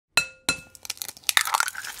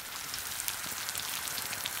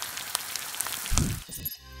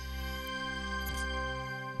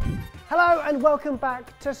Hello and welcome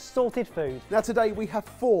back to Sorted Food. Now today we have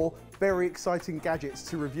 4 very exciting gadgets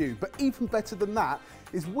to review, but even better than that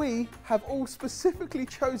is we have all specifically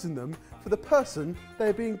chosen them for the person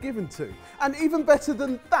they're being given to. And even better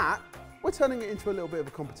than that, we're turning it into a little bit of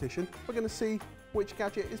a competition. We're going to see which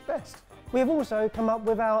gadget is best. We have also come up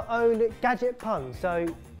with our own gadget pun, so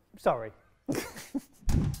sorry.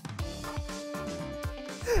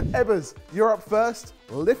 Ebbers, you're up first.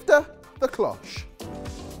 Lifter the cloche.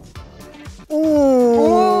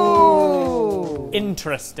 Ooh.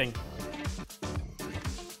 Interesting.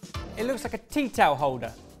 It looks like a tea towel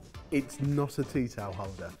holder. It's not a tea towel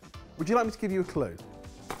holder. Would you like me to give you a clue?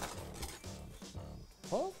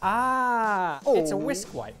 What? Ah, it's a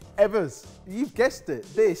whisk wipe. Ebbers, you've guessed it.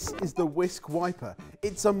 This is the whisk wiper.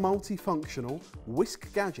 It's a multifunctional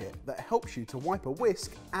whisk gadget that helps you to wipe a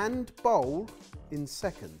whisk and bowl in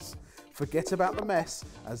seconds. Forget about the mess,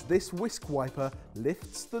 as this whisk wiper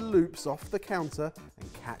lifts the loops off the counter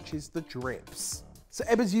and catches the drips. So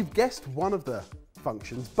Ebbers, you've guessed one of the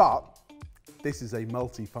functions, but this is a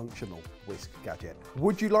multifunctional whisk gadget.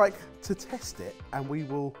 Would you like to test it and we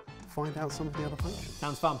will find out some of the other functions?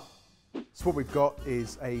 Sounds fun. So what we've got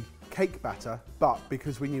is a cake batter, but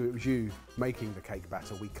because we knew it was you making the cake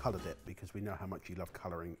batter, we coloured it because we know how much you love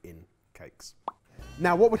colouring in cakes.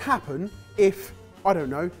 Now what would happen if, I don't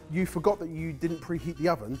know, you forgot that you didn't preheat the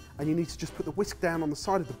oven and you need to just put the whisk down on the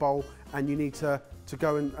side of the bowl and you need to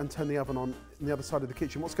go and turn the oven on the other side of the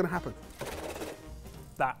kitchen? What's going to happen?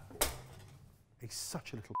 That. He's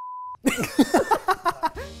such a little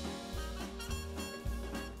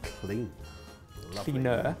clean. Lovely.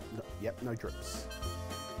 Cleaner. No, yep, no drips.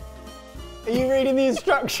 Are you reading the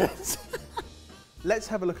instructions? Let's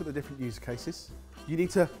have a look at the different use cases. You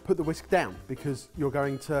need to put the whisk down because you're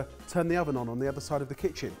going to turn the oven on the other side of the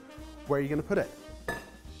kitchen. Where are you going to put it?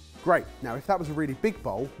 Great. Now, if that was a really big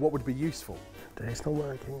bowl, what would be useful? It's not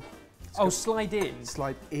working. Oh, slide in.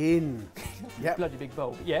 Slide in. Yep. Bloody big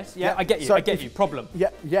bowl. Yes, yeah, Yep. I get you, So I get you. Problem.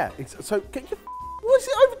 Yeah. So, what's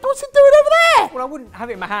it doing over there? Well, I wouldn't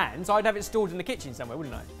have it in my hands. I'd have it stored in the kitchen somewhere,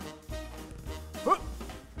 wouldn't I?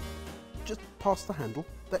 Just pass the handle.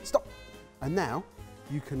 Stop. And now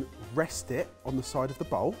you can rest it on the side of the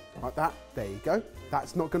bowl like that. There you go.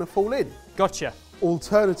 That's not going to fall in. Gotcha.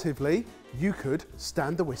 Alternatively, you could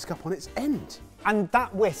stand the whisk up on its end. And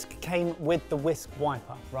that whisk came with the whisk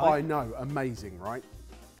wiper, right? I know, amazing, right?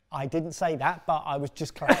 I didn't say that, but I was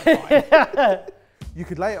just clarifying. You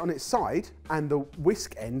could lay it on its side and the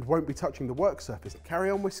whisk end won't be touching the work surface. Carry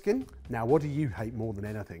on whisking. Now, what do you hate more than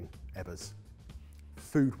anything, Ebbers?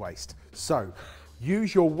 Food waste. So,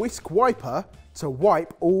 use your whisk wiper to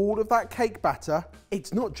wipe all of that cake batter.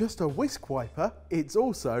 It's not just a whisk wiper, it's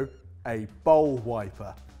also a bowl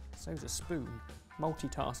wiper. So's a spoon.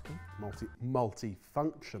 Multitasking.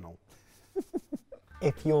 Multifunctional.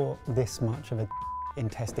 If you're this much of a in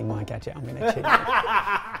testing my gadget, I'm going to cheat.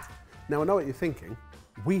 Now I know what you're thinking.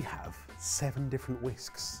 We have 7 different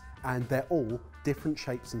whisks and they're all different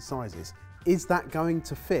shapes and sizes. Is that going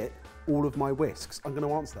to fit all of my whisks? I'm going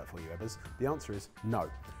to answer that for you, Ebbers. The answer is no.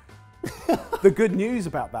 The good news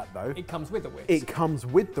about that though, It comes with a whisk. it comes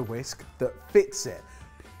with the whisk that fits it.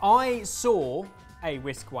 I saw a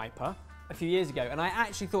whisk wiper a few years ago and I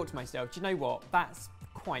actually thought to myself, do you know what? That's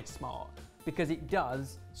quite smart because it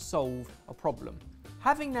does solve a problem.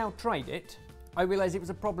 Having now tried it, I realised it was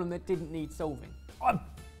a problem that didn't need solving.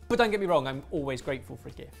 But don't get me wrong, I'm always grateful for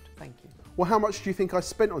a gift. Thank you. Well, how much do you think I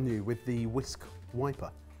spent on you with the whisk wiper?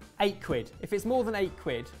 £8. If it's more than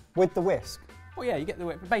 £8, With the whisk. well, yeah, you get the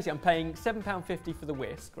whisk. Basically, I'm paying £7.50 for the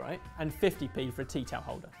whisk, right? And 50p for a tea towel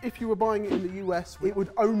holder. If you were buying it in the US, it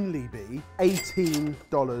would only be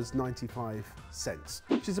 $18.95,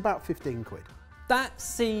 which is about 15 quid. That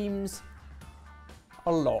seems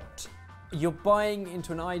a lot. You're buying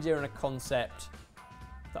into an idea and a concept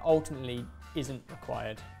that ultimately isn't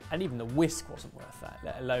required. And even the whisk wasn't worth that,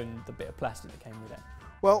 let alone the bit of plastic that came with it.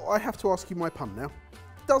 Well, I have to ask you my pun now.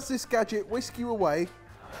 Does this gadget whisk you away,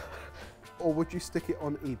 or would you stick it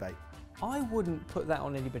on eBay? I wouldn't put that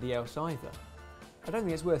on anybody else either. I don't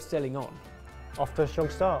think it's worth selling on. Off to a strong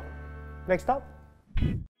start. Next up.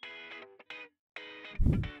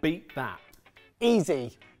 Beat that.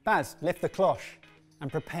 Easy. Baz, lift the cloche and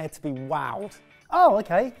prepare to be wowed. Oh,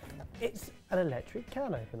 okay. It's an electric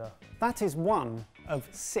can opener. That is one of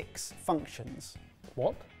 6 functions.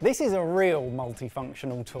 What? This is a real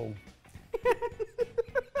multifunctional tool.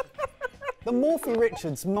 The Morphy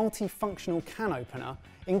Richards multifunctional can opener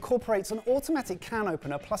incorporates an automatic can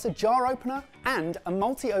opener plus a jar opener and a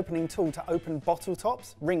multi-opening tool to open bottle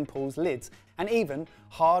tops, ring pulls, lids, and even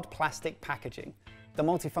hard plastic packaging. The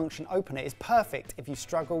multifunction opener is perfect if you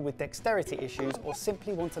struggle with dexterity issues or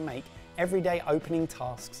simply want to make everyday opening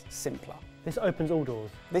tasks simpler. This opens all doors.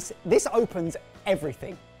 This opens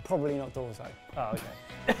everything. Probably not doors though. Oh,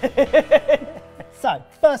 okay. So,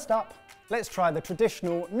 first up, let's try the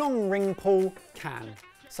traditional non-ring pull can.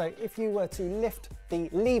 So if you were to lift the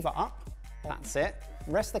lever up, that's it,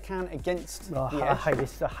 rest the can against the edge.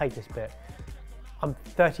 I hate this bit. I'm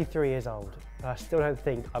 33 years old. I still don't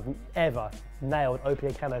think I've ever nailed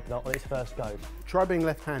opening a can opener on its first go. Try being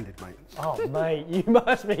left-handed, mate. Oh, mate, you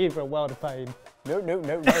must be in for a world of pain.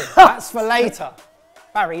 No. That's for later.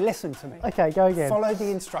 Barry, listen to me. Okay, go again. Follow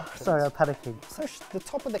the instructions. Sorry, I'm panicking. So the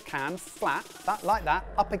top of the can, flat, like that,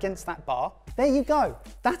 up against that bar. There you go.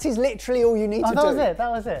 That is literally all you need to do. That was it,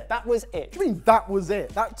 that was it. That was it. What do you mean that was it?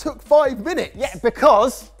 That took 5 minutes. Yeah,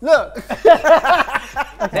 because, look.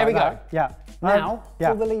 There we go. Yeah. Now,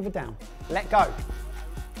 pull the lever down. Let go.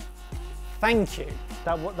 Thank you.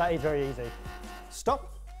 That is very easy.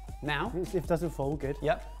 Stop. Now. If it doesn't fall, good.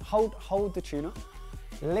 Yep. Hold the tuner.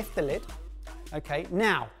 Lift the lid. Okay,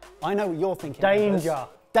 now, I know what you're thinking. Danger.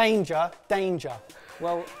 Danger.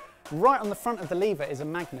 Well, right on the front of the lever is a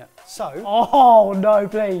magnet. So, oh no,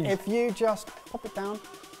 please. If you just pop it down,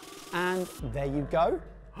 and there you go.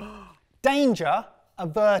 Danger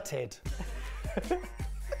averted.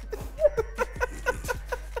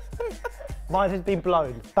 Mine has been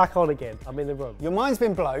blown. Back on again. I'm in the room. Your mind's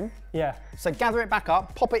been blown. Yeah. So gather it back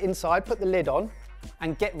up, pop it inside, put the lid on,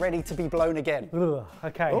 and get ready to be blown again. Ugh,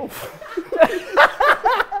 okay.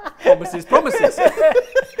 Promises.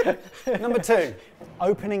 Number 2,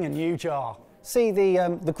 opening a new jar. See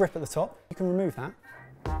the grip at the top? You can remove that.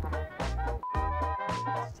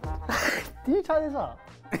 Did you tie this up?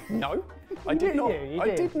 No, I did not. You I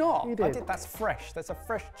did not. You did. I did. That's fresh. That's a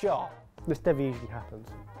fresh jar. This never usually happens.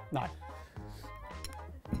 No.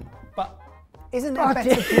 But isn't there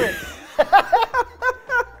better grip?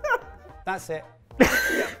 That's it.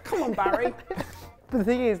 Come on, Barry. But the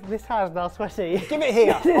thing is, this hand's now sweaty. Give it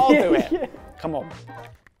here. I'll do it. Come on.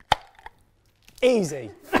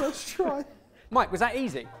 Easy. Let's try. Mike, was that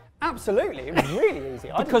easy? Absolutely, it was really easy.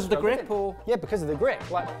 Because of the grip, or? Yeah, because of the grip.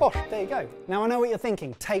 Like, bosh, there you go. Now I know what you're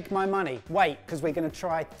thinking. Take my money. Wait, because we're going to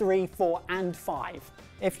try 3, 4, and 5.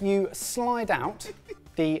 If you slide out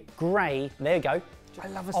the grey, there you go. I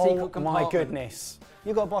love a secret compartment. Oh my goodness.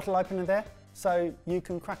 You've got a bottle opener there, so you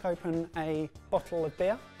can crack open a bottle of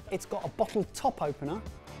beer. It's got a bottle top opener.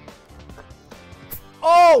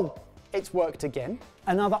 Oh! It's worked again.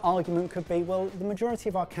 Another argument could be, well, the majority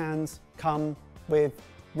of our cans come with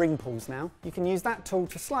ring pulls now. You can use that tool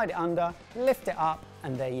to slide it under, lift it up,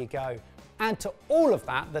 and there you go. Add to all of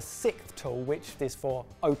that the 6th tool, which is for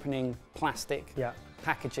opening plastic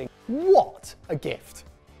packaging. What a gift.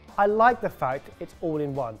 I like the fact it's all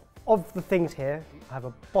in one. Of the things here, I have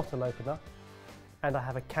a bottle opener and I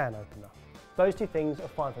have a can opener. Those 2 things are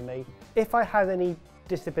fine for me. If I had any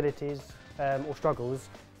disabilities or struggles,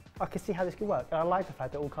 I can see how this could work. And I like the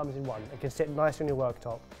fact that it all comes in one. It can sit nice on your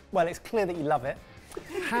worktop. Well, it's clear that you love it.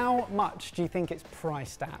 How much do you think it's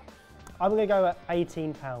priced at? I'm going to go at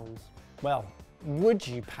 £18. Well, would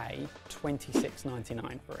you pay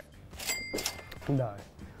 $26.99 for it? No.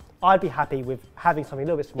 I'd be happy with having something a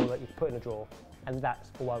little bit smaller that you can put in a drawer, and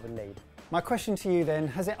that's all I would need. My question to you then,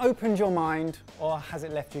 has it opened your mind or has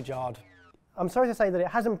it left you jarred? I'm sorry to say that it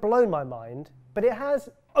hasn't blown my mind, but it has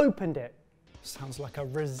opened it. Sounds like a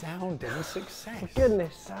resounding success. For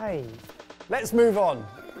goodness sake. Let's move on.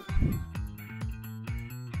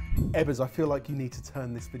 Ebbers, I feel like you need to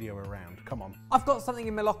turn this video around. Come on. I've got something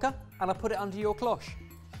in my locker and I put it under your cloche.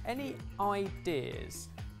 Any ideas?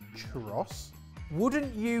 Churros?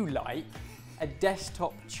 Wouldn't you like a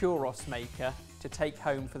desktop churros maker to take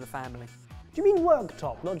home for the family? Do you mean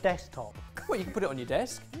worktop, not desktop? Well, you can put it on your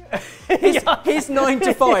desk. His 9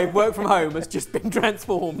 to 5 work from home has just been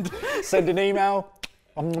transformed. Send an email.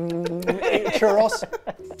 Churros.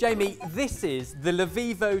 Jamie, this is the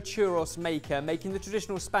Levivo churros maker, making the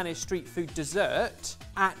traditional Spanish street food dessert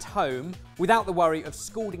at home without the worry of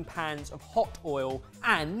scalding pans of hot oil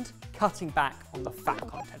and cutting back on the fat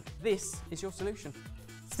content. This is your solution.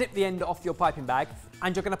 Snip the end off your piping bag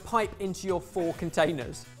and you're going to pipe into your 4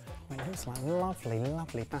 containers. It looks like lovely,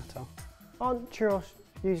 lovely batter. Aren't churros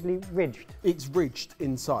usually ridged? It's ridged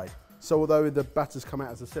inside. So although the batter's come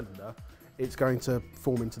out as a cylinder, it's going to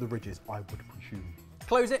form into the ridges, I would presume.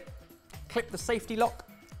 Close it, clip the safety lock,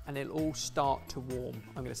 and it'll all start to warm.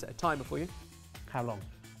 I'm going to set a timer for you. How long?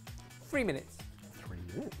 3 minutes. 3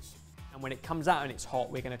 minutes. And when it comes out and it's hot,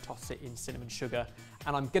 we're going to toss it in cinnamon sugar.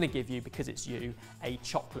 And I'm going to give you, because it's you, a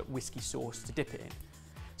chocolate whiskey sauce to dip it in.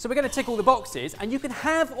 So we're going to tick all the boxes, and you can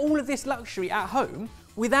have all of this luxury at home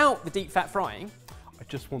without the deep fat frying. I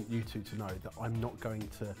just want you two to know that I'm not going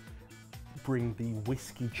to bring the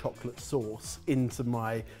whiskey chocolate sauce into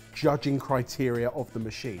my judging criteria of the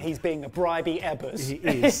machine. He's being a bribey Ebbers. He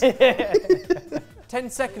is. 10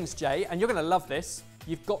 seconds, Jay, and you're going to love this.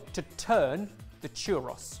 You've got to turn the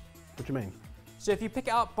churros. What do you mean? So if you pick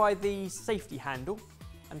it up by the safety handle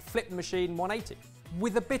and flip the machine 180,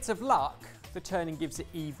 with a bit of luck, the turning gives it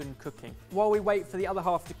even cooking. While we wait for the other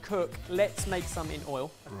half to cook, let's make some in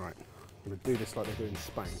oil. Right, I'm going to do this like they do in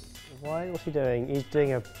Spain. What's he doing? He's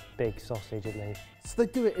doing a big sausage, isn't he? So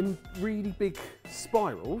they do it in really big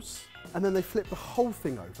spirals, and then they flip the whole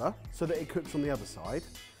thing over so that it cooks on the other side,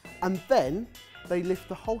 and then they lift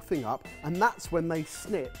the whole thing up, and that's when they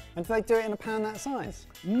snip. And do they do it in a pan that size?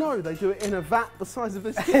 No, they do it in a vat the size of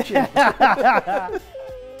this kitchen.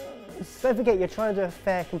 Don't forget, you're trying to do a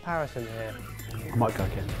fair comparison here. I might go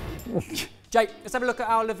again. Jay, let's have a look at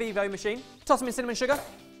our Levivo machine. Toss them in cinnamon sugar.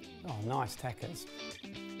 Oh, nice techers.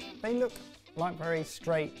 They look like very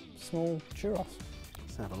straight, small churros.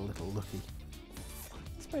 Let's have a little looky.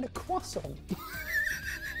 It's made of croissant.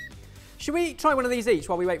 Should we try one of these each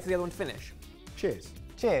while we wait for the other one to finish? Cheers.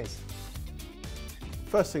 Cheers.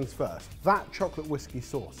 First things first, that chocolate whiskey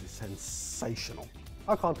sauce is sensational.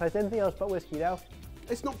 I can't taste anything else but whiskey now.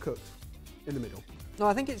 It's not cooked in the middle. No,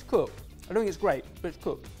 I think it's cooked. I don't think it's great, but it's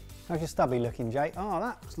cooked. How's your stubby looking, Jay? Oh,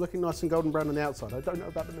 that. It's looking nice and golden brown on the outside. I don't know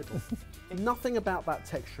about the middle. Nothing about that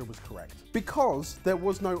texture was correct. Because there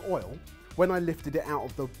was no oil, when I lifted it out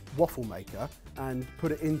of the waffle maker and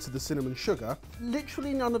put it into the cinnamon sugar,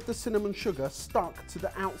 literally none of the cinnamon sugar stuck to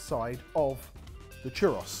the outside of the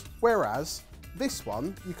churros. Whereas this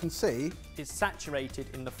one, you can see, It's saturated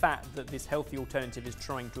in the fat that this healthy alternative is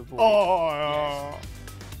trying to avoid. Oh,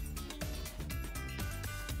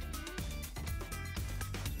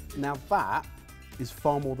 now that is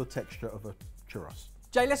far more the texture of a churros.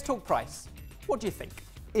 Jay, let's talk price. What do you think?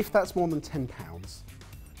 If that's more than £10,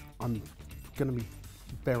 I'm going to be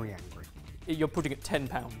very angry. You're putting it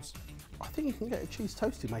 £10. I think you can get a cheese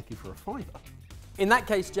toasty making for £5. In that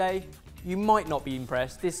case, Jay, you might not be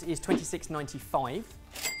impressed. This is $26.95.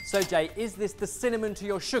 So, Jay, is this the cinnamon to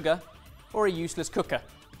your sugar or a useless cooker?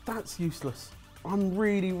 That's useless. I'm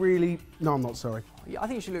really... No, I'm not sorry. I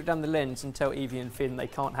think you should look down the lens and tell Evie and Finn they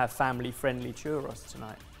can't have family-friendly churros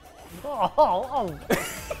tonight. Oh,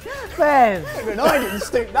 Ben! even I didn't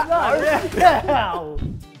stoop that low. No.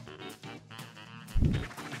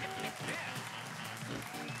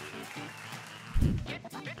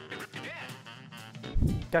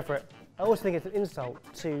 Go for it. I also think it's an insult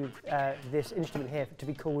to this instrument here to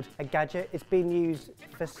be called a gadget. It's been used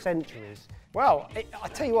for centuries. Well, I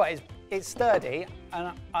tell you what, it's sturdy,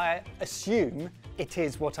 and I assume it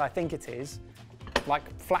is what I think it is, like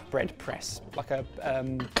flatbread press, like a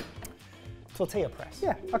tortilla press.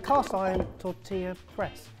 Yeah, a cast iron tortilla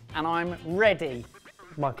press. And I'm ready.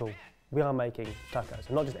 Michael, we are making tacos,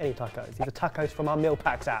 and not just any tacos. These are tacos from our meal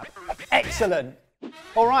packs app. Excellent.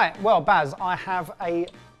 All right, well, Baz, I have a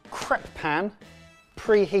crepe pan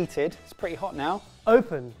preheated. It's pretty hot now.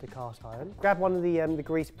 Open the cast iron, grab one of the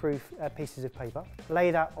grease-proof pieces of paper,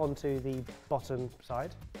 lay that onto the bottom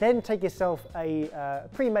side. Then take yourself a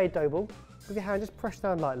pre-made dough ball. With your hand, just press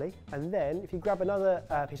down lightly, and then if you grab another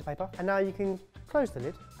piece of paper, and now you can close the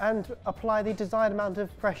lid and apply the desired amount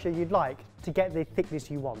of pressure you'd like to get the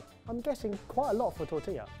thickness you want. I'm guessing quite a lot for a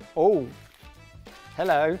tortilla. Oh,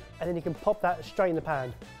 hello. And then you can pop that straight in the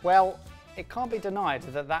pan. Well, it can't be denied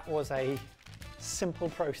that that was a simple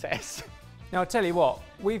process. Now, I'll tell you what,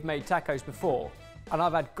 we've made tacos before, and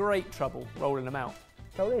I've had great trouble rolling them out.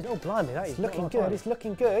 So it is. Oh, blimey, that is Looking not good, hard. it's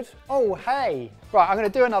looking good. Oh, hey. Right, I'm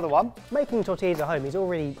going to do another one. Making tortillas at home is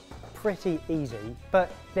already pretty easy,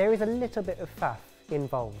 but there is a little bit of faff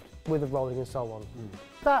involved with the rolling and so on.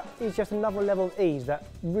 That is just another level of ease that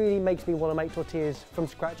really makes me want to make tortillas from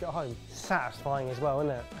scratch at home. Satisfying as well,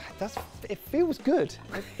 isn't it? It feels good.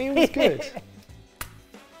 It feels good.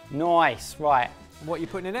 Nice, right. What are you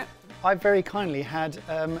putting in it? I very kindly had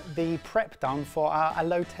the prep done for our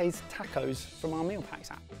elotes tacos from our Meal Packs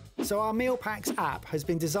app. So our Meal Packs app has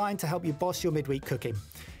been designed to help you boss your midweek cooking.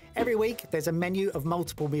 Every week, there's a menu of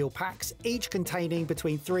multiple meal packs, each containing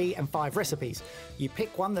between 3 and 5 recipes. You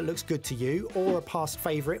pick one that looks good to you or a past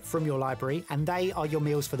favourite from your library, and they are your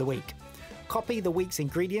meals for the week. Copy the week's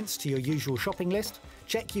ingredients to your usual shopping list,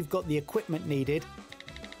 check you've got the equipment needed,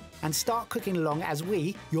 and start cooking along as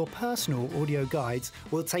we, your personal audio guides,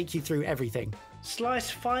 will take you through everything.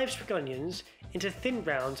 Slice 5 spring onions into thin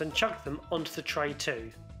rounds and chuck them onto the tray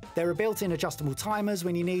too. There are built-in adjustable timers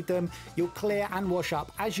when you need them. You'll clear and wash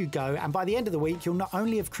up as you go, and by the end of the week, you'll not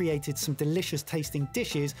only have created some delicious tasting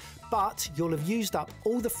dishes, but you'll have used up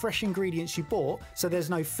all the fresh ingredients you bought, so there's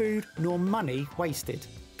no food nor money wasted.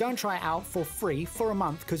 Go and try it out for free for a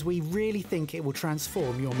month, because we really think it will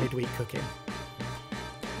transform your midweek cooking.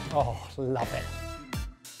 Oh, love it.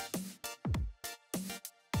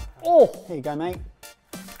 Oh, Here you go, mate.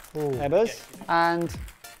 Ebbers. And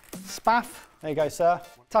spaff. There you go, sir.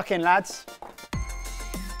 Tuck in, lads.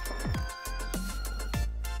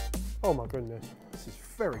 oh my goodness. This is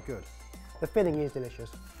very good. The filling is delicious.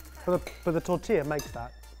 But the tortilla makes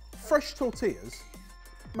that. Fresh tortillas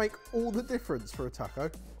make all the difference for a taco.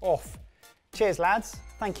 Off. Cheers, lads.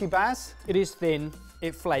 Thank you, Baz. It is thin,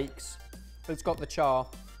 it flakes, but it's got the char.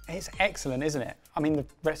 It's excellent, isn't it? I mean, the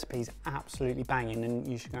recipe's absolutely banging and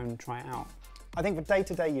you should go and try it out. I think for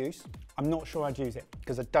day-to-day use, I'm not sure I'd use it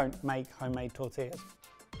because I don't make homemade tortillas.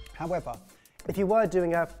 However, If you were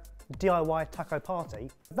doing a DIY taco party,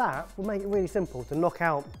 that would make it really simple to knock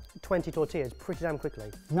out 20 tortillas pretty damn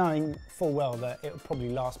quickly. knowing full well that it would probably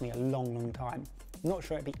last me a long, long time. I'm not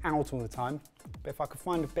sure it'd be out all the time, but if I could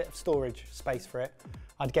find a bit of storage space for it,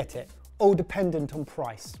 I'd get it. All dependent on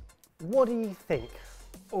price. What do you think?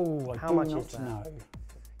 Oh, How much is that? know.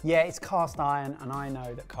 Yeah, it's cast iron, and I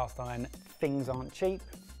know that cast iron things aren't cheap.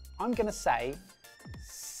 I'm gonna say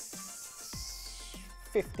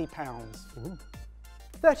 £50.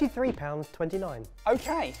 £33.29,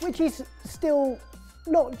 Okay. which is still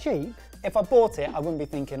not cheap. If I bought it, I wouldn't be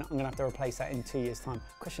thinking I'm gonna have to replace that in 2 years' time.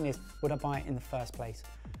 Question is, would I buy it in the first place?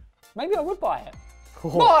 Maybe I would buy it.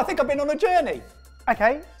 No, I think I've been on a journey.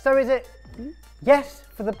 Okay, so is it yes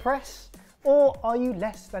for the press, or are you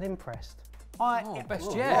less than impressed? Best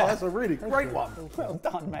Oh, yet. that's a really great one. Well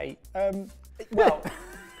done, mate. Well,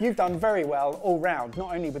 you've done very well all round,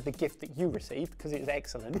 not only with the gift that you received, because it was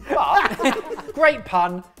excellent, but great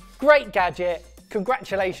pun, great gadget.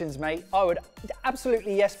 Congratulations, mate. I would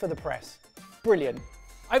absolutely yes for the press. Brilliant.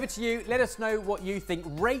 Over to you. Let us know what you think.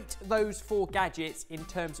 Rate those 4 gadgets in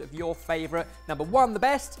terms of your favourite. Number 1, the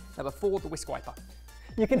best. Number 4, the whisk wiper.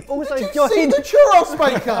 You can also See join. the churros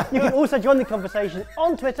maker. You can also join the conversation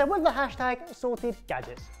on Twitter with the hashtag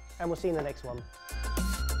 #SortedGadgets, and we'll see you in the next one.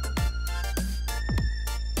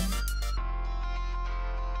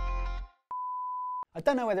 I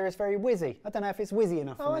don't know whether it's very whizzy. I don't know if it's whizzy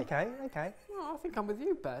enough for Oh, me. okay, okay. Oh, I think I'm with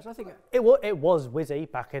you, Baz. I think It was whizzy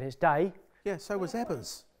back in its day. Yeah, so was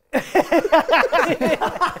Ebbers.